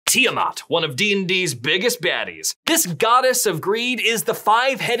Tiamat, one of D&D's biggest baddies. This goddess of greed is the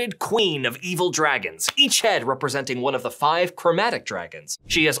five-headed queen of evil dragons, each head representing one of the 5 chromatic dragons.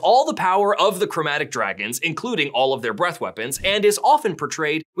 She has all the power of the chromatic dragons, including all of their breath weapons, and is often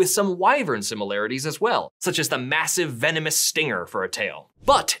portrayed with some wyvern similarities as well, such as the massive venomous stinger for a tail.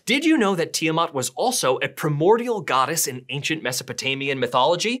 But did you know that Tiamat was also a primordial goddess in ancient Mesopotamian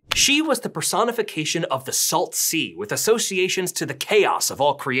mythology? She was the personification of the salt sea with associations to the chaos of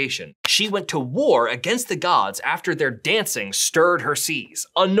all creation. She went to war against the gods after their dancing stirred her seas,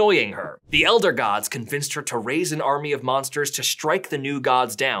 annoying her. The elder gods convinced her to raise an army of monsters to strike the new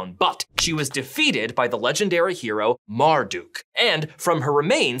gods down, but she was defeated by the legendary hero Marduk. And from her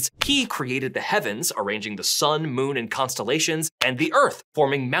remains, he created the heavens, arranging the sun, moon, and constellations, and the earth,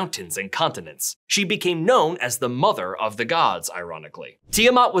 forming mountains and continents. She became known as the mother of the gods, ironically.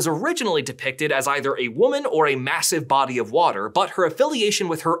 Tiamat was originally depicted as either a woman or a massive body of water, but her affiliation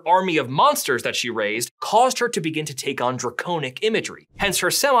with her army of monsters that she raised caused her to begin to take on draconic imagery, hence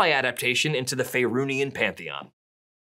her semi-adaptation into the Faerunian pantheon.